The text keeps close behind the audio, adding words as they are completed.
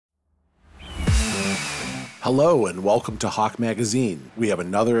Hello and welcome to Hawk Magazine. We have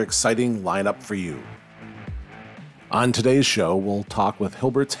another exciting lineup for you. On today's show, we'll talk with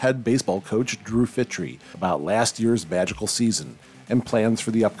Hilbert's head baseball coach, Drew Fitry, about last year's magical season and plans for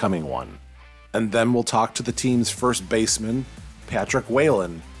the upcoming one. And then we'll talk to the team's first baseman, Patrick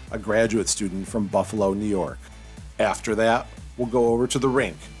Whalen, a graduate student from Buffalo, New York. After that, we'll go over to the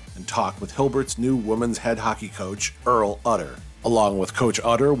rink and talk with Hilbert's new women's head hockey coach, Earl Utter. Along with Coach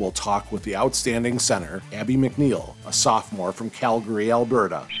Utter, we'll talk with the outstanding center, Abby McNeil, a sophomore from Calgary,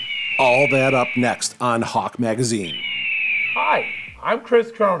 Alberta. All that up next on Hawk Magazine. Hi, I'm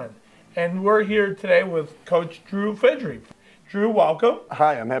Chris Cronin, and we're here today with Coach Drew Fitry. Drew, welcome.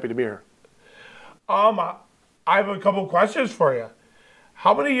 Hi, I'm happy to be here. I have a couple questions for you.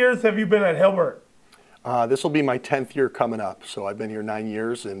 How many years have you been at Hilbert? This will be my 10th year coming up, so I've been here 9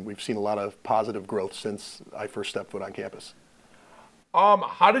 years, and we've seen a lot of positive growth since I first stepped foot on campus.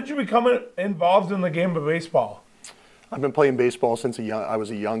 How did you become involved in the game of baseball? I've been playing baseball since I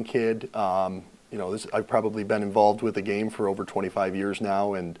was a young kid. I've probably been involved with the game for over 25 years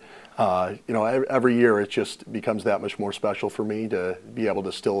now, and every year it just becomes that much more special for me to be able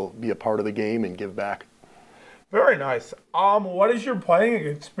to still be a part of the game and give back. Very nice. What is your playing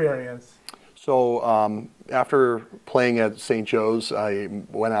experience? So after playing at St. Joe's, I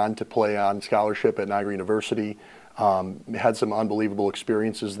went on to play on scholarship at Niagara University. Had some unbelievable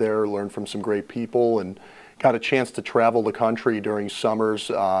experiences there, learned from some great people, and got a chance to travel the country during summers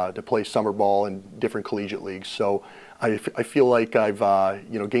to play summer ball in different collegiate leagues. So I feel like I've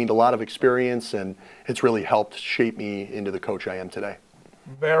gained a lot of experience, and it's really helped shape me into the coach I am today.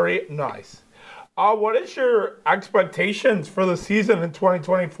 Very nice. What is your expectations for the season in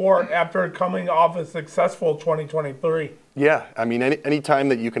 2024 after coming off a successful 2023? Yeah, I mean, any time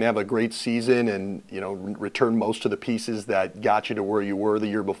that you can have a great season and, return most of the pieces that got you to where you were the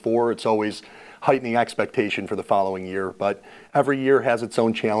year before, it's always heightening expectation for the following year. But every year has its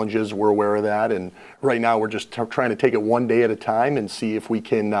own challenges. We're aware of that. And right now we're just trying to take it one day at a time and see if we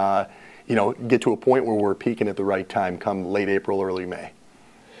can, get to a point where we're peaking at the right time come late April, early May.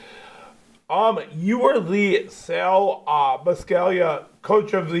 You were the Sal Biscaglia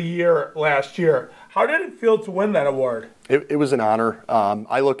Coach of the Year last year. How did it feel to win that award? It was an honor.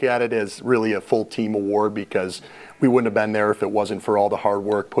 I look at it as really a full team award because we wouldn't have been there if it wasn't for all the hard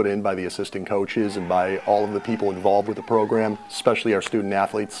work put in by the assistant coaches and by all of the people involved with the program, especially our student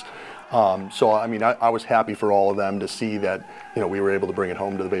athletes. I was happy for all of them to see that we were able to bring it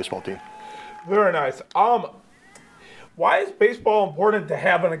home to the baseball team. Very nice. Why is baseball important to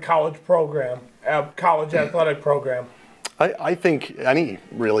have in a college program, a college athletic program? I think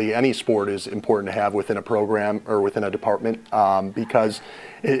any sport is important to have within a program or within a department because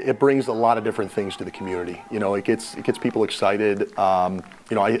it brings a lot of different things to the community. It gets people excited.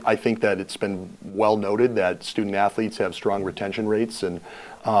 I think that it's been well noted that student athletes have strong retention rates, and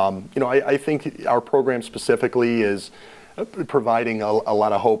I think our program specifically is providing a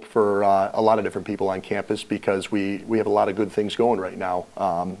lot of hope for a lot of different people on campus because we have a lot of good things going right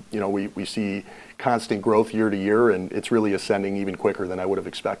now. We see constant growth year to year, and it's really ascending even quicker than I would have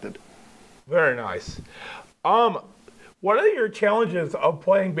expected. Very nice. What are your challenges of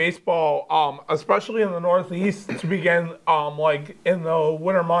playing baseball, especially in the Northeast, to begin like in the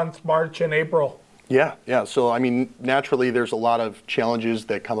winter months, March and April? Yeah. So, naturally, there's a lot of challenges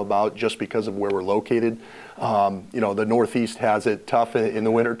that come about just because of where we're located. The Northeast has it tough in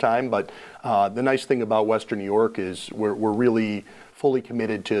the wintertime, but the nice thing about Western New York is we're really fully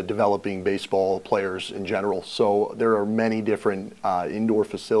committed to developing baseball players in general. So there are many different indoor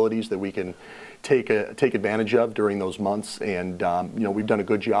facilities that we can take advantage of during those months, and we've done a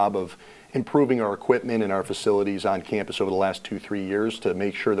good job of improving our equipment and our facilities on campus over the last 2-3 years to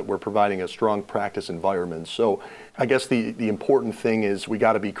make sure that we're providing a strong practice environment. So I guess the important thing is we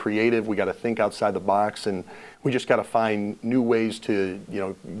got to be creative, we got to think outside the box, and we just got to find new ways to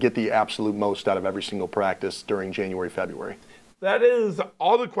get the absolute most out of every single practice during January, February. That is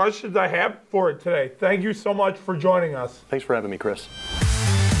all the questions I have for today. Thank you so much for joining us. Thanks for having me, Chris.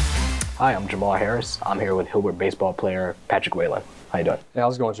 Hi, I'm Jamal Harris. I'm here with Hilbert baseball player Patrick Whalen. How you doing? Hey,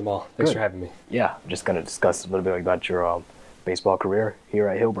 how's it going, Jamal? Thanks Good. for having me. Yeah, I'm just going to discuss a little bit about your baseball career here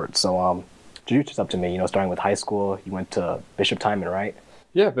at Hilbert. So, introduce yourself to me. Starting with high school, you went to Bishop Timon, right?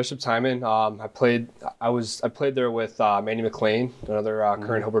 Yeah, Bishop Timon. I played there with Manny McLean, another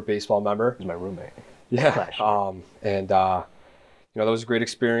current Hilbert baseball member. He's my roommate. Yeah, that was a great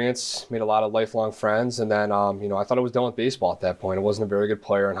experience. Made a lot of lifelong friends, and then I thought I was done with baseball at that point. I wasn't a very good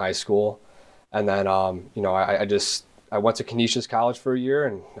player in high school, and then I went to Canisius College for a year,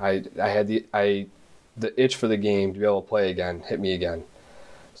 and I had the itch for the game to be able to play again hit me again.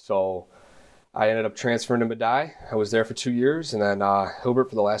 So I ended up transferring to Medaille. I was there for 2 years, and then Hilbert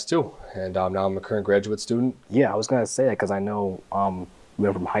for the last 2. And now I'm a current graduate student. Yeah, I was gonna say that because I know you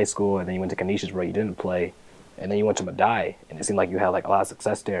went from high school and then you went to Canisius where you didn't play, and then you went to Medaille, and it seemed like you had like a lot of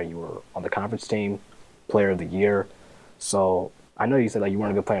success there. You were on the conference team, player of the year. So I know you said like you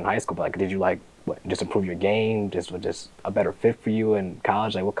weren't a good player in high school, but like did you like just improve your game? Just was just a better fit for you in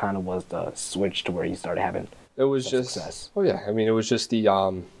college? Like what kind of was the switch to where you started having it was just success? Oh yeah, I mean it was just the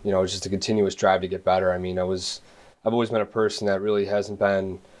it was just a continuous drive to get better. I mean I've always been a person that really hasn't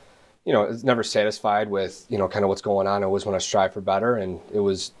been is never satisfied with kind of what's going on. I always want to strive for better, and it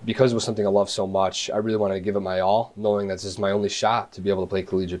was because it was something I love so much. I really wanted to give it my all, knowing that this is my only shot to be able to play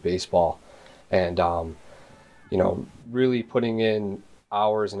collegiate baseball, and really putting in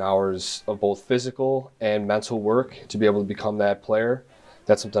hours and hours of both physical and mental work to be able to become that player.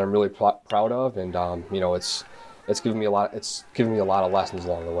 That's something I'm really proud of, and it's given me a lot. It's given me a lot of lessons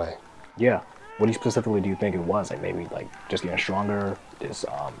along the way. Yeah. What specifically do you think it was? Like maybe like just getting stronger, just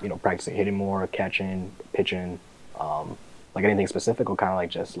practicing hitting more, catching, pitching, like anything specific, or kind of like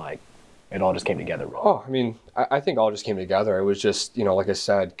just like it all just came together wrong? Oh, I mean, I think all just came together. It was just like I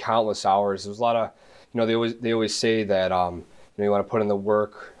said, countless hours. There was a lot of they always say that you want to put in the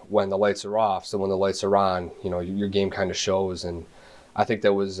work when the lights are off, so when the lights are on, your game kind of shows, and I think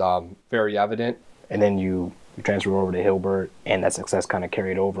that was very evident. And then you transferred over to Hilbert, and that success kind of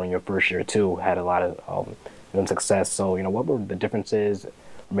carried over in your first year too. Had a lot of success. So what were the differences, or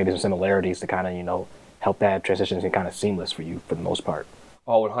maybe some similarities to kind of help that transition be kind of seamless for you for the most part?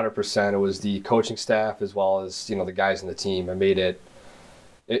 Oh, 100%. It was the coaching staff as well as the guys in the team. I made it.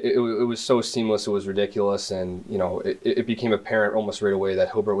 It was so seamless. It was ridiculous, and it became apparent almost right away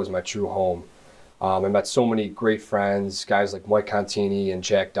that Hilbert was my true home. I met so many great friends, guys like Mike Contini and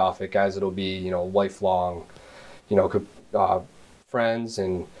Jack Duffett, guys that'll be lifelong, friends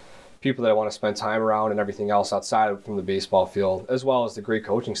and people that I want to spend time around and everything else outside from the baseball field, as well as the great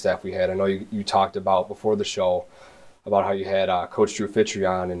coaching staff we had. I know you talked about before the show about how you had Coach Drew Fitry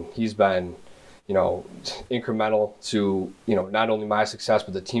on, and he's been incremental to not only my success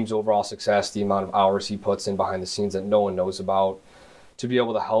but the team's overall success. The amount of hours he puts in behind the scenes that no one knows about to be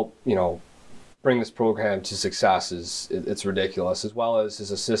able to help bring this program to success it's ridiculous, as well as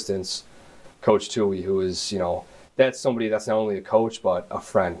his assistants, Coach S2E, who is that's somebody that's not only a coach but a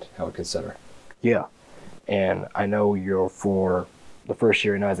friend, I would consider. Yeah, and I know you're for the first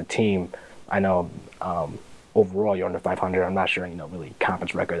year as a team. I know overall you're under 500. I'm not sure really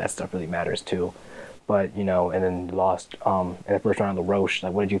conference record, that stuff really matters too. But and then you lost in the first round of the Roche.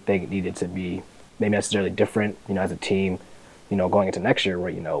 Like what did you think needed to be maybe necessarily different as a team going into next year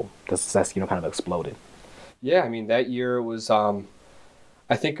where the success kind of exploded? Yeah, I mean that year was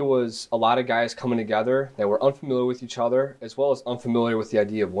I think it was a lot of guys coming together that were unfamiliar with each other as well as unfamiliar with the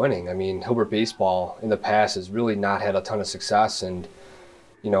idea of winning. I mean, Hilbert baseball in the past has really not had a ton of success, and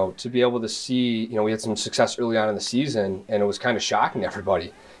to be able to see, we had some success early on in the season, and it was kind of shocking to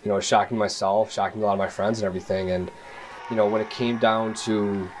everybody. It was shocking myself, shocking a lot of my friends and everything. And when it came down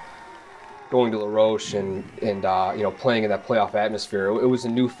to going to La Roche and playing in that playoff atmosphere, it was a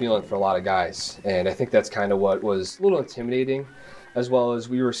new feeling for a lot of guys. And I think that's kind of what was a little intimidating, as well as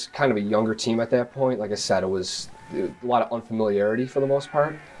we were kind of a younger team at that point. Like I said, it was a lot of unfamiliarity for the most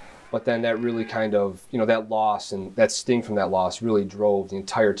part. But then that really kind of, that loss and that sting from that loss really drove the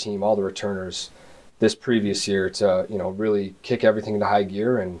entire team, all the returners this previous year to, really kick everything into high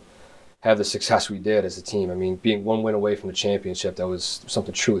gear and have the success we did as a team. I mean, being one win away from the championship, that was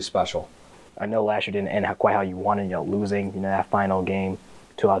something truly special. I know last year didn't end quite how you wanted, losing, that final game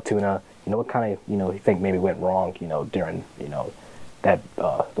to Altoona. What kind of, you think maybe went wrong, during, that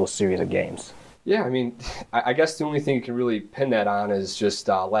those series of games? Yeah, I mean, I guess the only thing you can really pin that on is just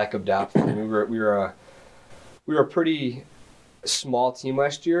lack of depth. I mean, we were a pretty small team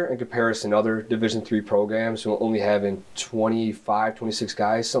last year in comparison to other Division III programs, who only having 25, 26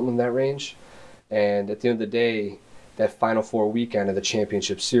 guys, something in that range. And at the end of the day, that Final Four weekend of the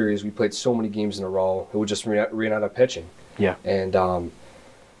championship series, we played so many games in a row, it would just ran out of pitching. Yeah. And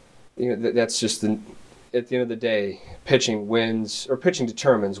that's just at the end of the day, pitching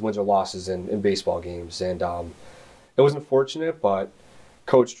determines wins or losses in baseball games. And it was unfortunate, but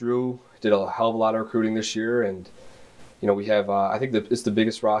Coach Drew did a hell of a lot of recruiting this year, and we have I think it's the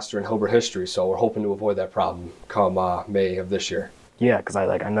biggest roster in Hilbert history, so we're hoping to avoid that problem come May of this year. Yeah, because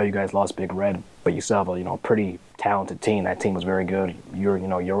I know you guys lost Big Red, but you still have a pretty talented team. That team was very good. You're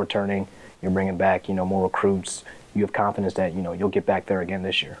returning, you're bringing back more recruits. You have confidence that you'll get back there again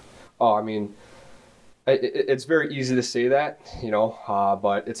this year. Oh, I mean, it's very easy to say that,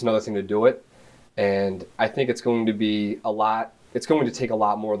 but it's another thing to do it. And I think it's going to be a lot it's going to take a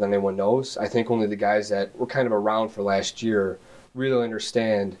lot more than anyone knows. I think only the guys that were kind of around for last year really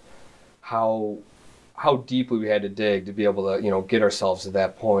understand how deeply we had to dig to be able to, get ourselves to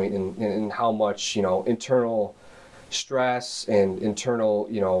that point, and how much, internal stress and internal,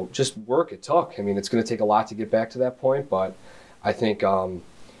 just work it took. I mean, it's going to take a lot to get back to that point, but I think,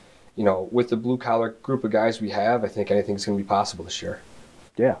 with the blue collar group of guys we have, I think anything's going to be possible this year.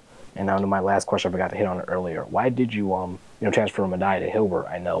 Yeah. And now to my last question, I forgot to hit on it earlier. Why did you, transfer from Medai to Hilbert?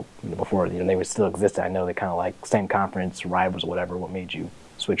 I know before they were still existed. I know they kind of like same conference, rivals, or whatever. What made you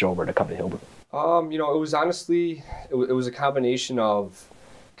switch over to come to Hilbert? It was honestly, it was a combination of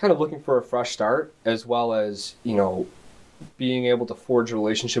kind of looking for a fresh start, as well as, being able to forge a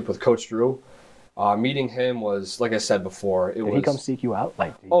relationship with Coach Drew. Meeting him was, like I said before, Did he come seek you out?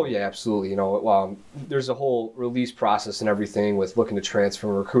 Oh yeah, absolutely. There's a whole release process and everything with looking to transfer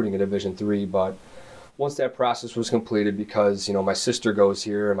and recruiting in Division III. But once that process was completed, because my sister goes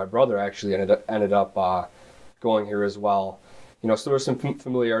here and my brother actually ended up going here as well. So there was some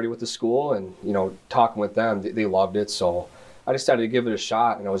familiarity with the school, and talking with them, they loved it. So I decided to give it a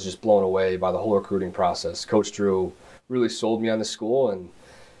shot, and I was just blown away by the whole recruiting process. Coach Drew really sold me on the school, and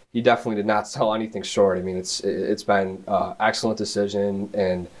he definitely did not sell anything short. I mean, it's been an excellent decision,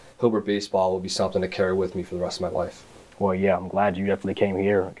 and Hilbert baseball will be something to carry with me for the rest of my life. Well, yeah, I'm glad you definitely came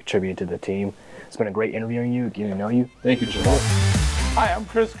here and contributed to the team. It's been a great interviewing you, getting to know you. Thank you, Jamal. Hi, I'm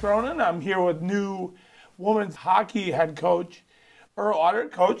Chris Cronin. I'm here with new women's hockey head coach, Earl Otter.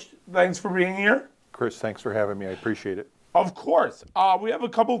 Coach, thanks for being here. Chris, thanks for having me. I appreciate it. Of course. We have a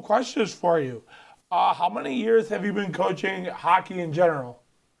couple of questions for you. How many years have you been coaching hockey in general?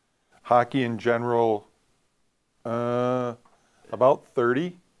 Hockey in general, about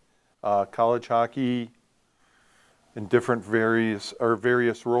 30. College hockey in different various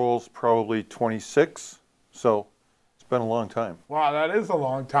roles, probably 26. So it's been a long time. Wow, that is a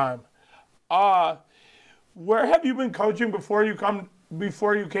long time. Where have you been coaching before you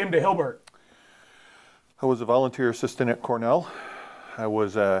came to Hilbert? I was a volunteer assistant at Cornell. I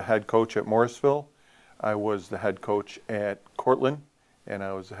was a head coach at Morrisville. I was the head coach at Cortland, and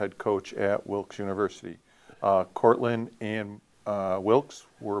I was the head coach at Wilkes University. Cortland and Wilkes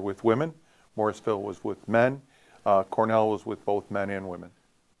were with women. Morrisville was with men. Cornell was with both men and women.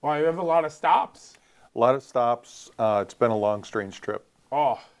 Wow, you have a lot of stops. A lot of stops. It's been a long, strange trip.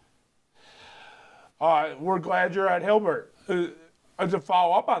 Oh. We're glad you're at Hilbert. To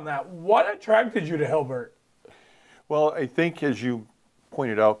follow up on that, what attracted you to Hilbert? Well, I think, as you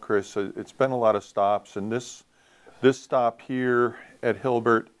pointed out, Chris, it's been a lot of stops, and this stop here at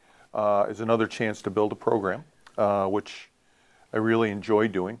Hilbert is another chance to build a program, which I really enjoy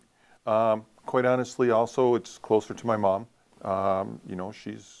doing. Quite honestly, also, it's closer to my mom.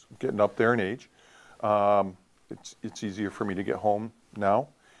 She's getting up there in age. It's easier for me to get home now.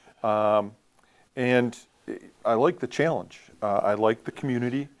 And I like the challenge. I like the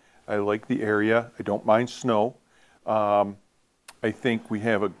community. I like the area. I don't mind snow. I think we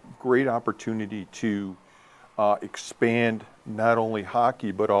have a great opportunity to expand not only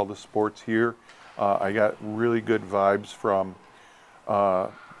hockey, but all the sports here. I got really good vibes from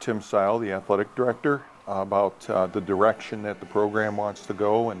Tim Seil, the athletic director, about the direction that the program wants to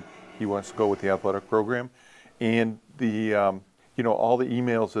go, and he wants to go with the athletic program. And the all the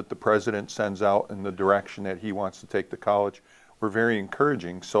emails that the president sends out in the direction that he wants to take the college were very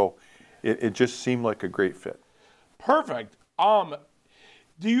encouraging. So it just seemed like a great fit. Perfect.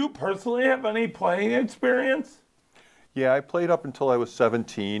 Do you personally have any playing experience? Yeah, I played up until I was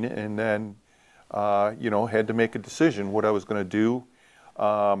 17, and then, had to make a decision what I was going to do.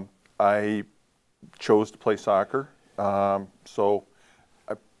 I chose to play soccer. So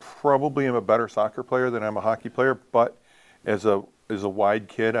I probably am a better soccer player than I'm a hockey player, but as a wide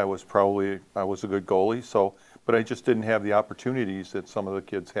kid, I was a good goalie. So, but I just didn't have the opportunities that some of the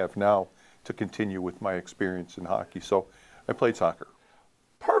kids have now to continue with my experience in hockey. So I played soccer.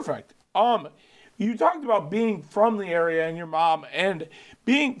 Perfect. You talked about being from the area and your mom, and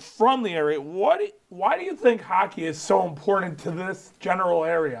being from the area. Why do you think hockey is so important to this general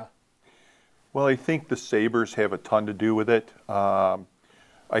area? Well, I think the Sabres have a ton to do with it.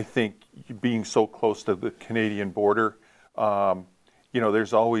 I think being so close to the Canadian border,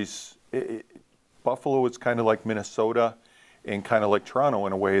 there's always Buffalo is kind of like Minnesota and kind of like Toronto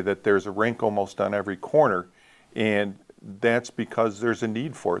in a way that there's a rink almost on every corner, and that's because there's a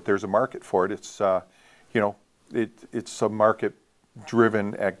need for it. There's a market for it. It's it's a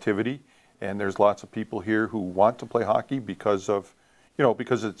market-driven activity, and there's lots of people here who want to play hockey because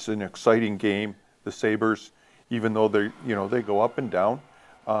it's an exciting game. The Sabres, even though they go up and down,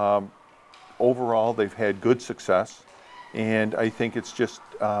 overall they've had good success, And I think it's just,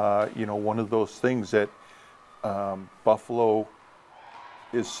 one of those things that Buffalo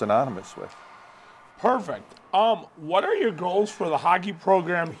is synonymous with. Perfect. What are your goals for the hockey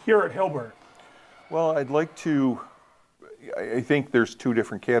program here at Hilbert? Well, I think there's two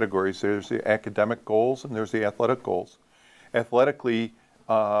different categories. There's the academic goals and there's the athletic goals. Athletically,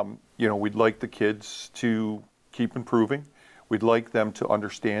 we'd like the kids to keep improving. We'd like them to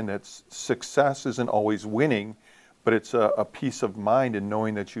understand that success isn't always winning, but it's a peace of mind in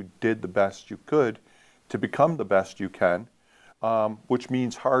knowing that you did the best you could to become the best you can, which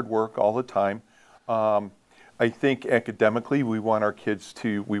means hard work all the time. I think academically, we want our team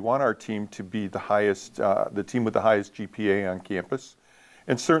to be the team with the highest GPA on campus,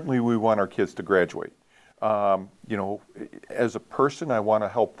 and certainly we want our kids to graduate. As a person, I want to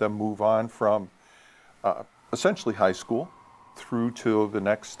help them move on from essentially high school through to the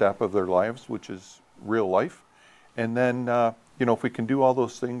next step of their lives, which is real life. And then, if we can do all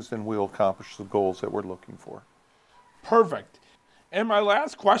those things, then we'll accomplish the goals that we're looking for. Perfect. And my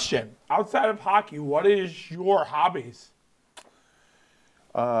last question, outside of hockey, what is your hobbies?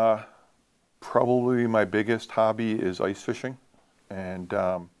 Probably my biggest hobby is ice fishing and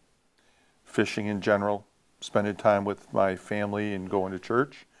fishing in general, spending time with my family and going to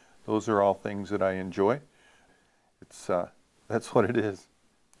church. Those are all things that I enjoy. That's what it is.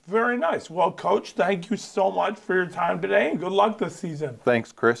 Very nice. Well, Coach, thank you so much for your time today, and good luck this season.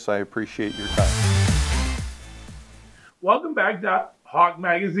 Thanks, Chris. I appreciate your time. Welcome back to Hawk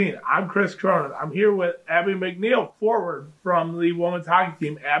Magazine. I'm Chris Cronin. I'm here with Abby McNeil, forward from the women's hockey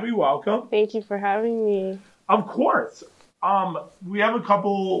team. Abby, welcome. Thank you for having me. Of course. We have a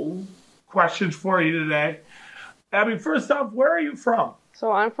couple questions for you today. Abby, first off, where are you from?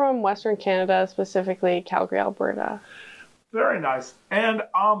 So I'm from Western Canada, specifically Calgary, Alberta. Very nice. And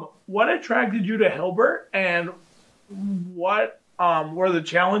what attracted you to Hilbert, and what were the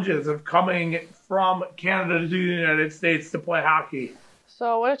challenges of coming from Canada to the United States to play hockey?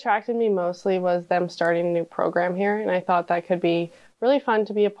 So what attracted me mostly was them starting a new program here, and I thought that could be really fun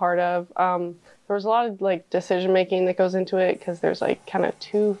to be a part of. There was a lot of decision making that goes into it, because there's kind of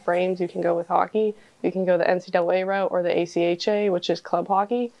two frames you can go with hockey. You can go the NCAA route or the ACHA, which is club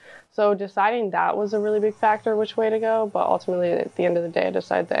hockey. So deciding that was a really big factor which way to go, but ultimately at the end of the day I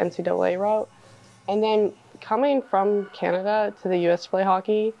decided the NCAA route. And then coming from Canada to the US to play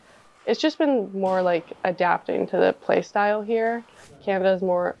hockey, it's just been more adapting to the play style here. Canada is a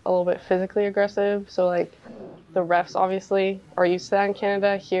little bit physically aggressive, so the refs obviously are used to that in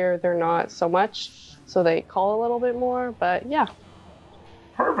Canada. Here they're not so much, so they call a little bit more, but yeah.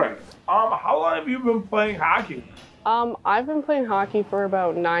 Perfect. How long have you been playing hockey? I've been playing hockey for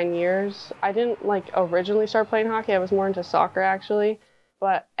about 9 years. I didn't originally start playing hockey. I was more into soccer actually,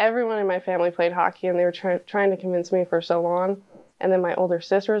 but everyone in my family played hockey, and they were trying to convince me for so long. And then my older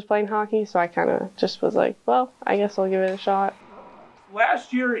sister was playing hockey, so I kind of just was like, well, I guess I'll give it a shot.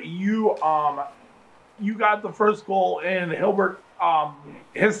 Last year, you got the first goal in Hilbert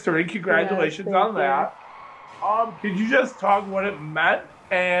history. Congratulations on that. Could you just talk what it meant?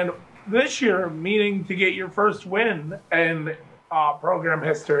 And this year, meaning to get your first win in program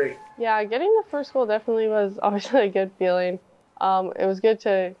history. Yeah, getting the first goal definitely was obviously a good feeling. It was good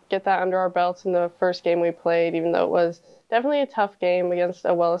to get that under our belts in the first game we played, even though it was definitely a tough game against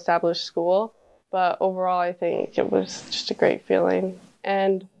a well-established school. But overall, I think it was just a great feeling.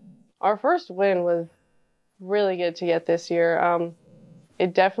 And our first win was really good to get this year.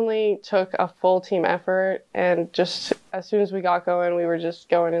 It definitely took a full team effort, and just as soon as we got going, we were just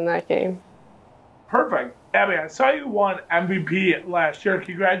going in that game. Perfect. Abby, I saw you won MVP last year.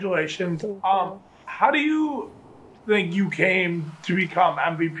 Congratulations. How do you think you came to become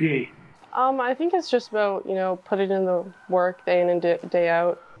MVP? I think it's just about, putting in the work day in and day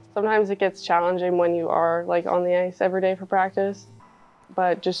out. Sometimes it gets challenging when you are on the ice every day for practice,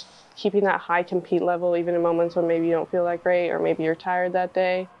 but just keeping that high compete level, even in moments when maybe you don't feel that great or maybe you're tired that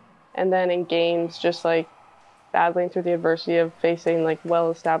day. And then in games, just battling through the adversity of facing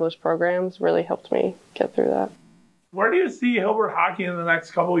well-established programs really helped me get through that. Where do you see Hilbert hockey in the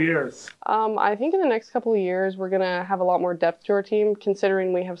next couple of years? I think in the next couple of years, we're going to have a lot more depth to our team,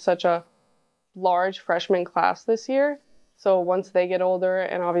 considering we have such a large freshman class this year. So once they get older,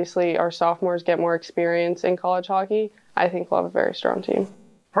 and obviously our sophomores get more experience in college hockey, I think we'll have a very strong team.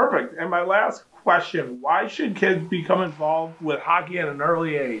 Perfect. And my last question, why should kids become involved with hockey at an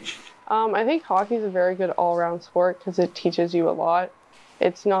early age? I think hockey is a very good all-around sport because it teaches you a lot.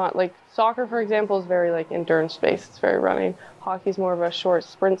 It's not soccer, for example, is very endurance-based. It's very running. Hockey's more of a short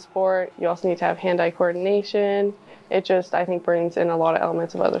sprint sport. You also need to have hand-eye coordination. It just, I think, brings in a lot of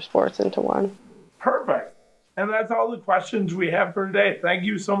elements of other sports into one. Perfect. And that's all the questions we have for today. Thank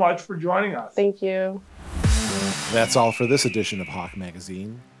you so much for joining us. Thank you. That's all for this edition of Hawk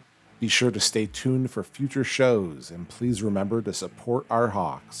Magazine. Be sure to stay tuned for future shows, and please remember to support our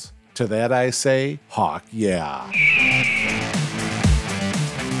Hawks. To that I say, Hawk yeah.